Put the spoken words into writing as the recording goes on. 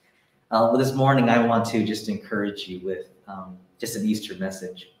Well, this morning I want to just encourage you with just an Easter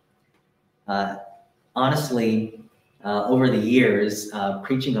message. Honestly, over the years,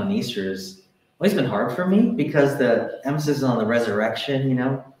 preaching on Easter has always been hard for me because the emphasis is on the resurrection,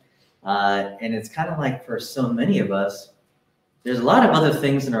 and it's kind of like for so many of us, there's a lot of other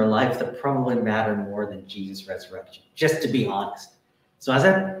things in our life that probably matter more than Jesus' resurrection, just to be honest. So as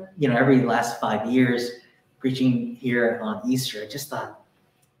I, every last 5 years preaching here on Easter, I just thought,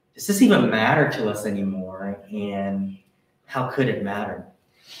 does this even matter to us anymore? And how could it matter?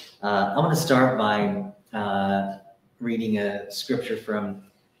 I want to start by reading a scripture from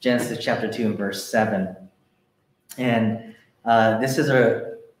Genesis chapter 2 and verse 7. And this is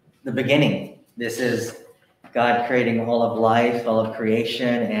the beginning. This is God creating all of life, all of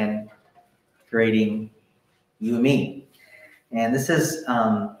creation, and creating you and me. And this is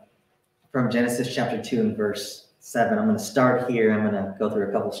from Genesis chapter 2 and verse 7. I'm going to start here. I'm going to go through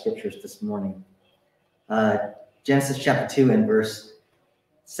a couple of scriptures this morning. Genesis chapter 2 and verse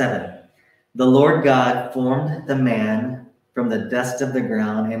 7. The Lord God formed the man from the dust of the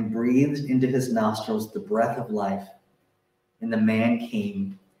ground and breathed into his nostrils the breath of life. And the man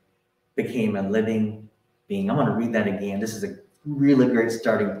became a living being. I want to read that again. This is a really great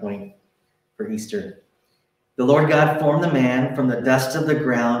starting point for Easter. The Lord God formed the man from the dust of the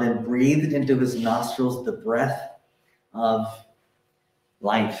ground and breathed into his nostrils the breath of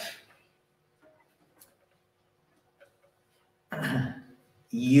life.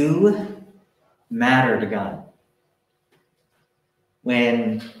 You matter to God.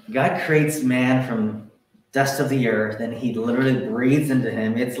 When God creates man from dust of the earth and he literally breathes into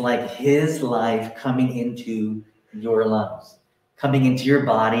him, it's like his life coming into your lungs, coming into your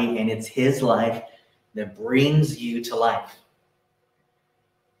body, and it's his life that brings you to life.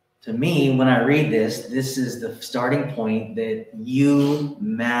 To me, when I read this, this is the starting point that you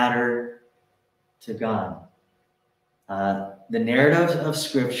matter to God. The narrative of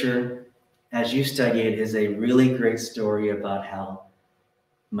Scripture, as you study it, is a really great story about how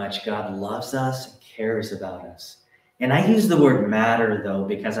much God loves us and cares about us. And I use the word matter, though,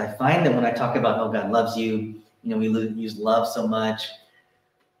 because I find that when I talk about, oh, God loves you, we use love so much,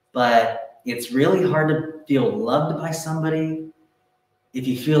 but it's really hard to feel loved by somebody if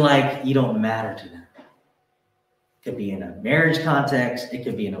you feel like you don't matter to them. It could be in a marriage context. It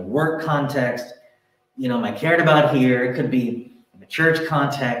could be in a work context. Am I cared about here? It could be in a church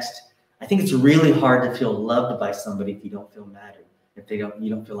context. I think it's really hard to feel loved by somebody if you don't feel mattered, if you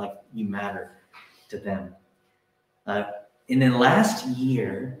don't feel like you matter to them. In the last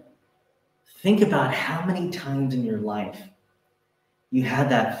year, think about how many times in your life you had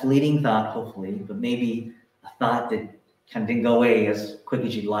that fleeting thought, hopefully, but maybe a thought that kind of didn't go away as quick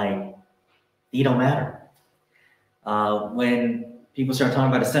as you'd like. You don't matter. When people start talking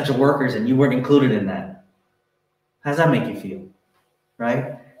about essential workers and you weren't included in that, how does that make you feel?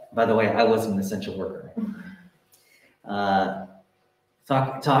 Right? By the way, I was an essential worker.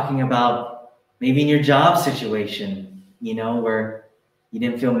 Talking about maybe in your job situation, where you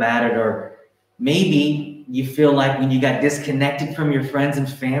didn't feel mattered, or maybe you feel like when you got disconnected from your friends and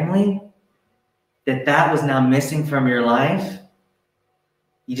family, that was now missing from your life.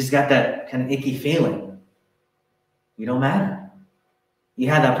 You just got that kind of icky feeling. You don't matter. You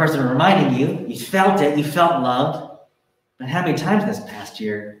had that person reminding you, you felt it, you felt loved, but how many times this past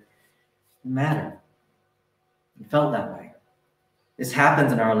year it mattered? You felt that way. This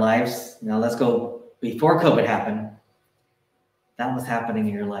happens in our lives. Now let's go before COVID happened. That was happening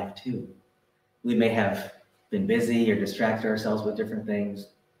in your life too. We may have been busy or distracted ourselves with different things,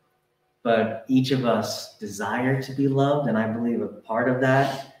 but each of us desire to be loved, and I believe a part of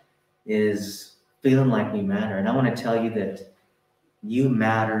that is feeling like we matter. And I want to tell you that you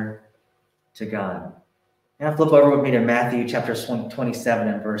matter to God. Now flip over with me to Matthew chapter 27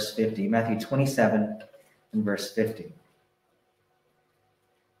 and verse 50. Matthew 27 and verse 50.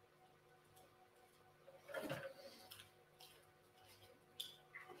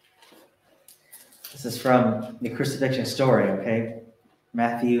 This is from the crucifixion story, okay?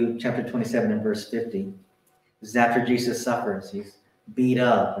 Matthew chapter 27 and verse 50. This is after Jesus suffers. He's beat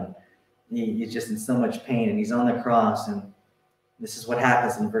up and he's just in so much pain, and he's on the cross, and this is what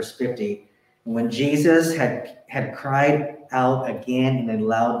happens in verse 50. And when Jesus had cried out again in a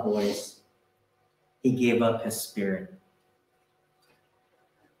loud voice, he gave up his spirit.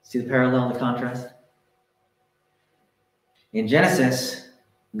 See the parallel and the contrast? In Genesis,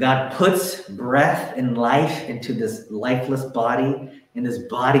 God puts breath and life into this lifeless body, and this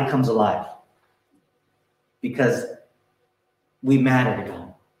body comes alive because we matter to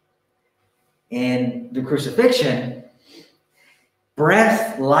God. In the crucifixion,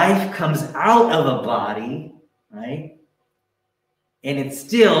 breath, life comes out of a body, right? And it's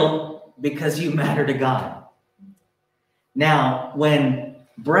still because you matter to God. Now, when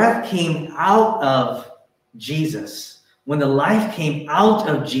breath came out of Jesus, when the life came out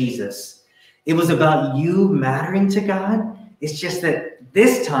of Jesus, it was about you mattering to God. It's just that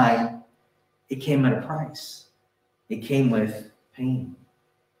this time it came at a price. It came with pain.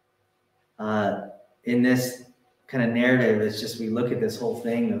 In this kind of narrative, it's just we look at this whole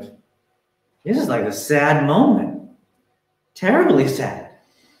thing of this is like a sad moment, terribly sad,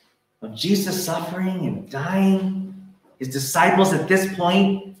 of Jesus suffering and dying. His disciples at this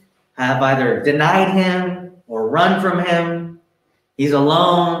point have either denied him or run from him. He's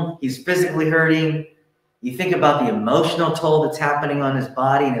alone. He's physically hurting. You think about the emotional toll that's happening on his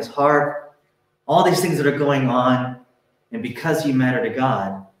body and his heart, all these things that are going on. And because you matter to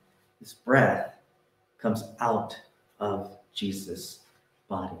God, this breath comes out of Jesus'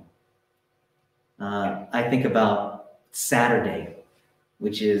 body. I think about Saturday,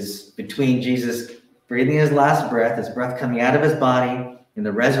 which is between Jesus breathing his last breath, his breath coming out of his body, and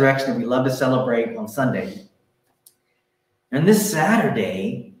the resurrection that we love to celebrate on Sunday. And this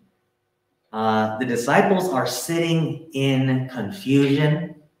Saturday, the disciples are sitting in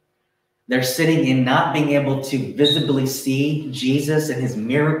confusion. They're sitting in not being able to visibly see Jesus and his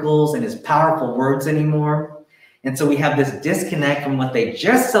miracles and his powerful words anymore. And so we have this disconnect from what they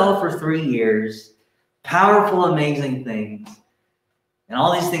just saw for 3 years, powerful, amazing things, and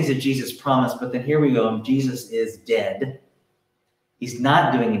all these things that Jesus promised. But then here we go, and Jesus is dead. He's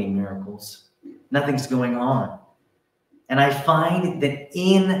not doing any miracles. Nothing's going on. And I find that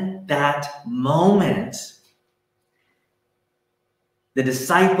in that moment, the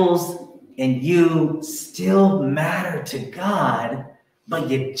disciples and you still matter to God, but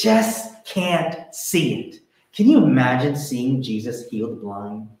you just can't see it. Can you imagine seeing Jesus heal the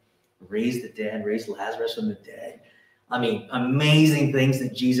blind, raise the dead, raise Lazarus from the dead? I mean, amazing things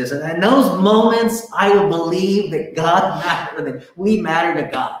that Jesus, and in those moments, I will believe that God matters, that we matter to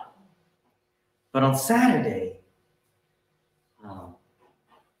God. But on Saturday,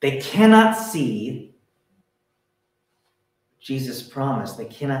 they cannot see Jesus' promise. They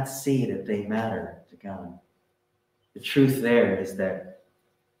cannot see that they matter to God. The truth there is that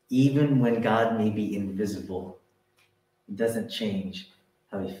even when God may be invisible, it doesn't change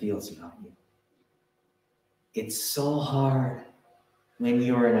how he feels about you. It's so hard when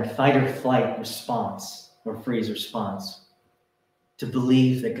you're in a fight or flight response or freeze response to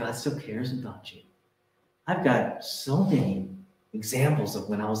believe that God still cares about you. I've got so many examples of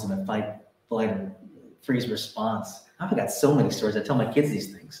when I was in a fight, flight, or freeze response. I've got so many stories. I tell my kids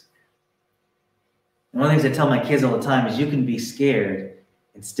these things. And one of the things I tell my kids all the time is you can be scared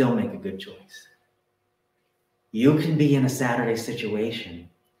and still make a good choice. You can be in a Saturday situation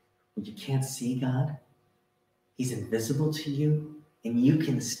where you can't see God. He's invisible to you, and you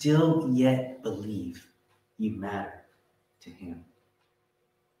can still yet believe you matter to him.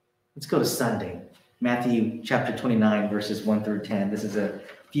 Let's go to Sunday. Matthew chapter 29, verses 1 through 10. This is a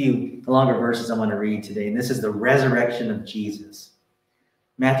few longer verses I want to read today, and this is the resurrection of Jesus.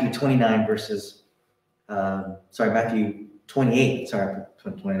 Matthew 29, Matthew 28,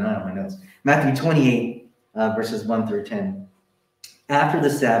 29 on my notes. Matthew 28, verses 1 through 10. After the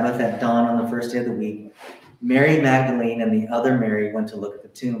Sabbath, at dawn on the first day of the week, Mary Magdalene and the other Mary went to look at the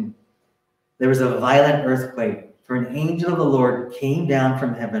tomb. There was a violent earthquake, for an angel of the Lord came down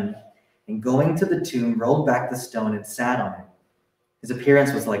from heaven, and going to the tomb, rolled back the stone and sat on it. His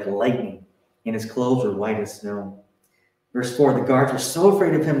appearance was like lightning, and his clothes were white as snow. Verse 4, the guards were so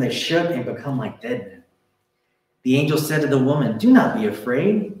afraid of him, they shook and become like dead men. The angel said to the woman, do not be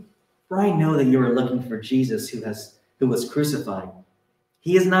afraid, for I know that you are looking for Jesus who was crucified.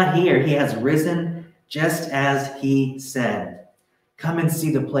 He is not here. He has risen just as he said. Come and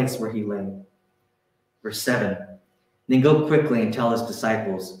see the place where he lay. Verse 7, then go quickly and tell his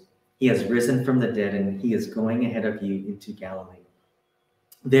disciples, he has risen from the dead, and he is going ahead of you into Galilee.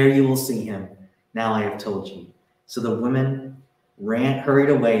 There you will see him. Now I have told you. So the women hurried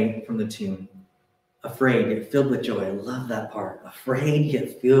away from the tomb, afraid yet filled with joy. I love that part. Afraid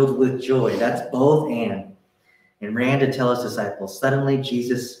yet filled with joy. That's both and ran to tell his disciples. Suddenly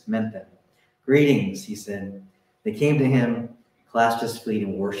Jesus met them. Greetings, he said. They came to him, clasped his feet,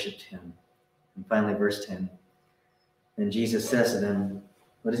 and worshipped him. And finally, verse 10. Then Jesus says to them,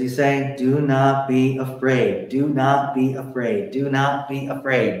 what does he say? Do not be afraid. Do not be afraid. Do not be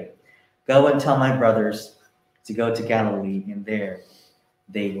afraid. Go and tell my brothers to go to Galilee, and there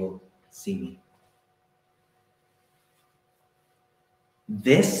they will see me.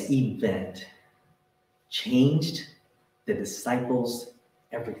 This event changed the disciples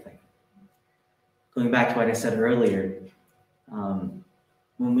everything. Going back to what I said earlier,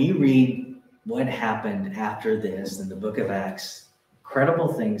 when we read what happened after this in the book of Acts,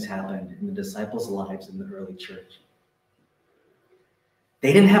 incredible things happened in the disciples' lives in the early church.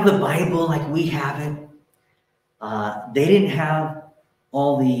 They didn't have the Bible like we have it. They didn't have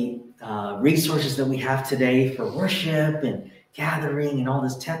all the resources that we have today for worship and gathering and all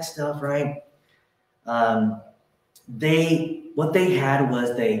this tech stuff, right? What they had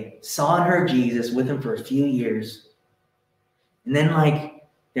was they saw and heard Jesus with him for a few years. And then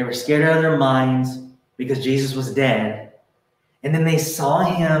they were scared out of their minds because Jesus was dead. And then they saw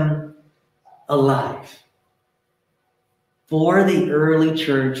him alive. For the early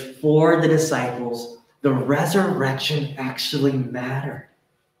church, for the disciples, the resurrection actually mattered.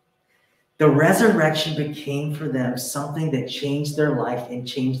 The resurrection became for them something that changed their life and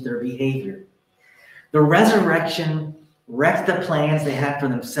changed their behavior. The resurrection wrecked the plans they had for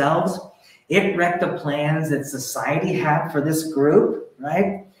themselves. It wrecked the plans that society had for this group,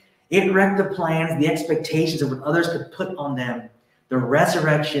 right? It wrecked the plans, the expectations of what others could put on them. The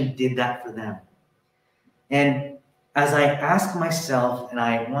resurrection did that for them. And as I ask myself, and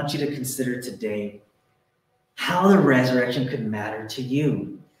I want you to consider today, how the resurrection could matter to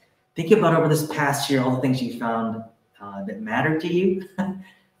you. Think about over this past year, all the things you found that mattered to you,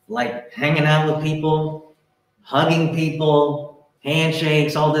 like hanging out with people, hugging people,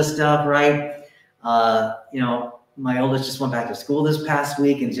 handshakes, all this stuff, right? My oldest just went back to school this past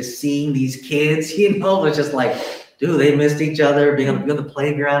week, and just seeing these kids, was just like, dude, they missed each other, being able to be on the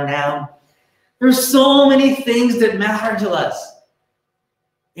playground now. There's so many things that matter to us.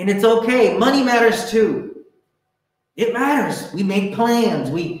 And it's okay. Money matters too. It matters. We make plans.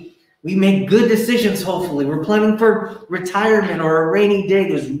 We make good decisions, hopefully. We're planning for retirement or a rainy day.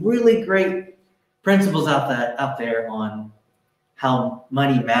 There's really great principles out there on how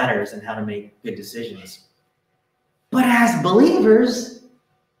money matters and how to make good decisions. But as believers,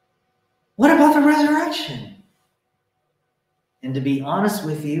 what about the resurrection? And to be honest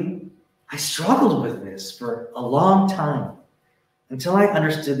with you, I struggled with this for a long time until I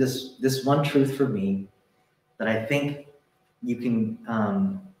understood this one truth for me that I think you can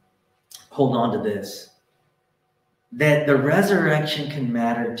hold on to this, that the resurrection can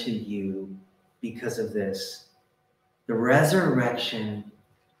matter to you because of this. The resurrection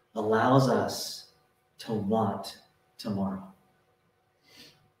allows us to want tomorrow.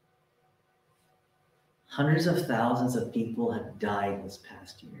 Hundreds of thousands of people have died this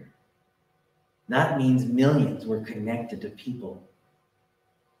past year. That means millions were connected to people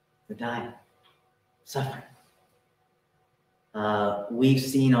that died, suffering. We've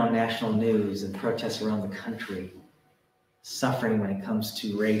seen on national news and protests around the country suffering when it comes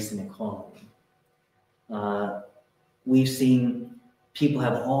to race and equality. We've seen people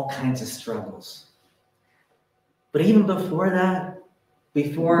have all kinds of struggles. But even before that,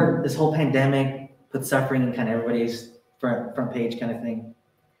 before this whole pandemic put suffering in kind of everybody's front page kind of thing,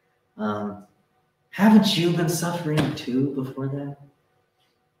 haven't you been suffering too before that?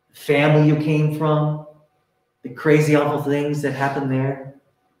 The family you came from, the crazy, awful things that happened there.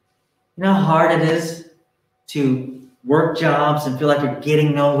 You know how hard it is to work jobs and feel like you're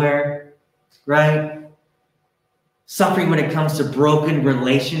getting nowhere, right? Suffering when it comes to broken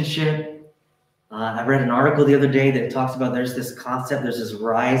relationship. I read an article the other day that talks about there's this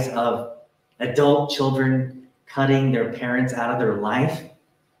rise of adult children cutting their parents out of their life.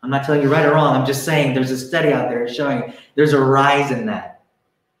 I'm not telling you right or wrong. I'm just saying there's a study out there showing there's a rise in that.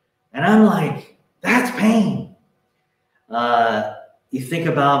 And I'm like, that's pain. You think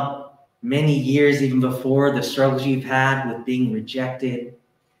about many years even before, the struggles you've had with being rejected,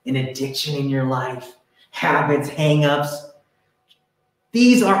 an addiction in your life, habits, hang-ups.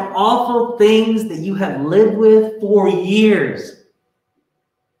 These are awful things that you have lived with for years.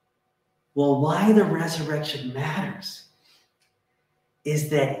 Well, why the resurrection matters is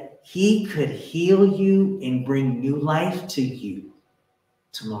that he could heal you and bring new life to you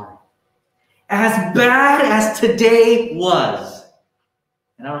tomorrow. As bad as today was,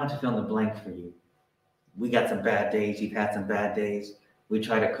 and I don't have to fill in the blank for you. We got some bad days. You've had some bad days. We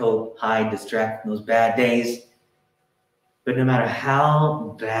try to cope, hide, distract from those bad days. But no matter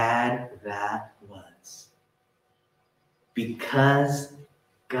how bad that was, because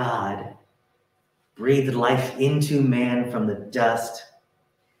God breathed life into man from the dust,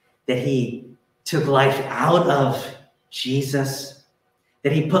 that he took life out of Jesus,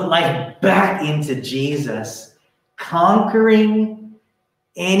 that he put life back into Jesus, conquering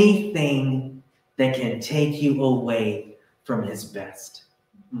anything that can take you away from his best.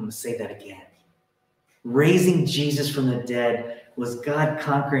 I'm going to say that again. Raising Jesus from the dead was God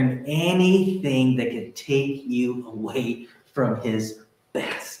conquering anything that could take you away from his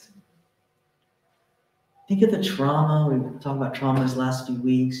best. Think of the trauma. We've talked about trauma these last few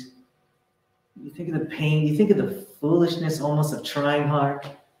weeks. You think of the pain. You think of the foolishness almost of trying hard.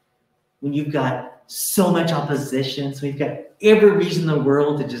 When you've got so much opposition, so you've got every reason in the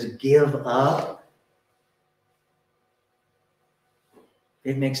world to just give up.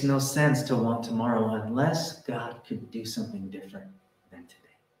 It makes no sense to want tomorrow unless God could do something different than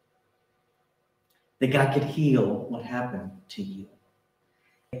today. That God could heal what happened to you.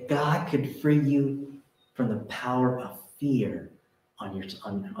 That God could free you from the power of fear on your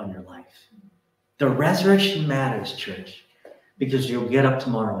life. The resurrection matters, church, because you'll get up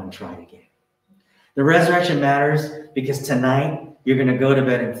tomorrow and try it again. The resurrection matters because tonight you're going to go to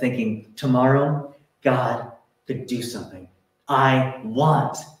bed and thinking, tomorrow God could do something. I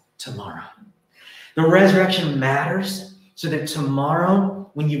want tomorrow. The resurrection matters so that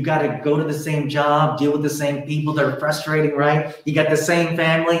tomorrow, when you've got to go to the same job, deal with the same people that are frustrating, right? You got the same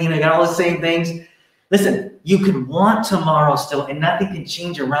family, you got all the same things. Listen, you could want tomorrow still, and nothing can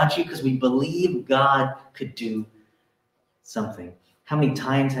change around you because we believe God could do something. How many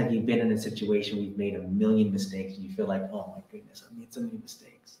times have you been in a situation where you've made a million mistakes and you feel like, oh my goodness, I made so many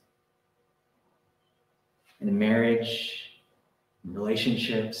mistakes? In a marriage, in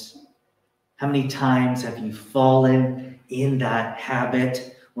relationships, how many times have you fallen in that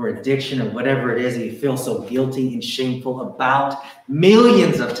habit or addiction or whatever it is that you feel so guilty and shameful about?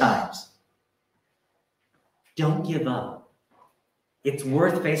 Millions of times. Don't give up. It's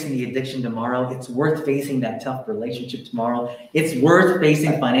worth facing the addiction tomorrow. It's worth facing that tough relationship tomorrow. It's worth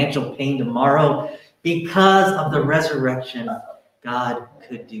facing financial pain tomorrow. Because of the resurrection, God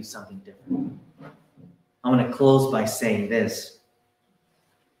could do something different. I'm going to close by saying this.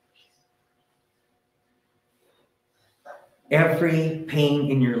 Every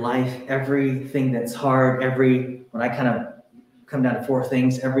pain in your life, everything that's hard, when I kind of come down to four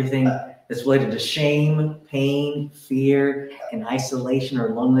things, everything that's related to shame, pain, fear, and isolation or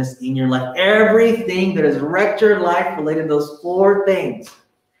loneliness in your life, everything that has wrecked your life related to those four things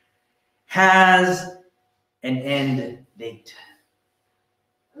has an end date.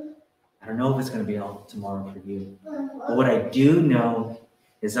 I don't know if it's going to be all tomorrow for you, but what I do know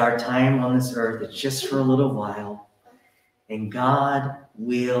is our time on this earth is just for a little while, and God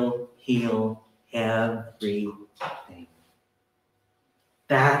will heal everything.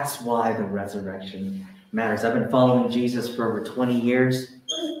 That's why the resurrection matters. I've been following Jesus for over 20 years,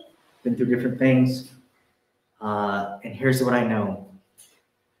 been through different things, and here's what I know.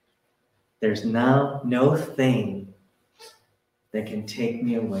 There's no thing that can take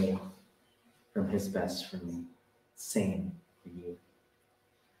me away from his best for me. Same for you.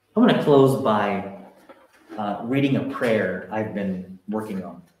 I'm going to close by reading a prayer I've been working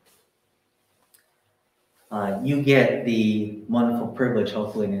on. You get the wonderful privilege,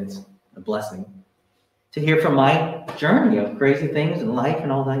 hopefully, and it's a blessing, to hear from my journey of crazy things in life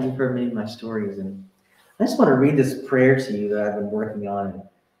and all that. You've heard many of my stories. And I just want to read this prayer to you that I've been working on,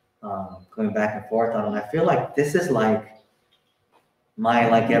 going back and forth on. And I feel like this is like my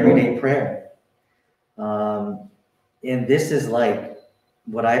everyday prayer. And this is like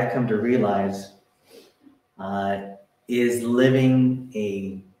what I've come to realize is living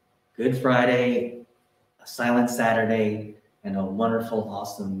a Good Friday, a silent Saturday, and a wonderful,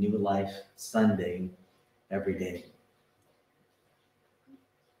 awesome new life Sunday every day.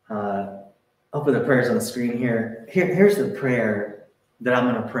 I'll put the prayers on the screen here. Here's the prayer that I'm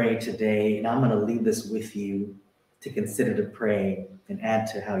going to pray today, and I'm going to leave this with you to consider to pray and add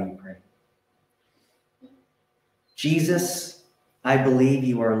to how you pray. Jesus, I believe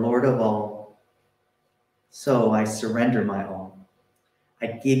you are Lord of all, so I surrender my all. I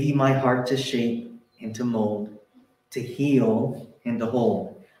give you my heart to shape and to mold, to heal and to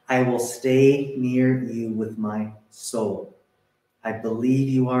hold. I will stay near you with my soul. I believe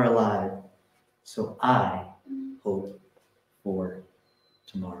you are alive, so I hope for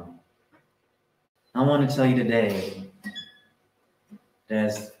tomorrow. I want to tell you today that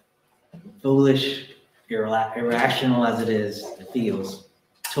as foolish, irrational as it feels,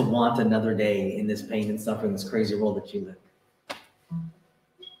 to want another day in this pain and suffering, this crazy world that you live.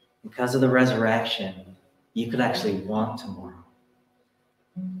 Because of the resurrection, you could actually want tomorrow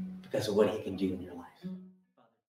because of what he can do in your life.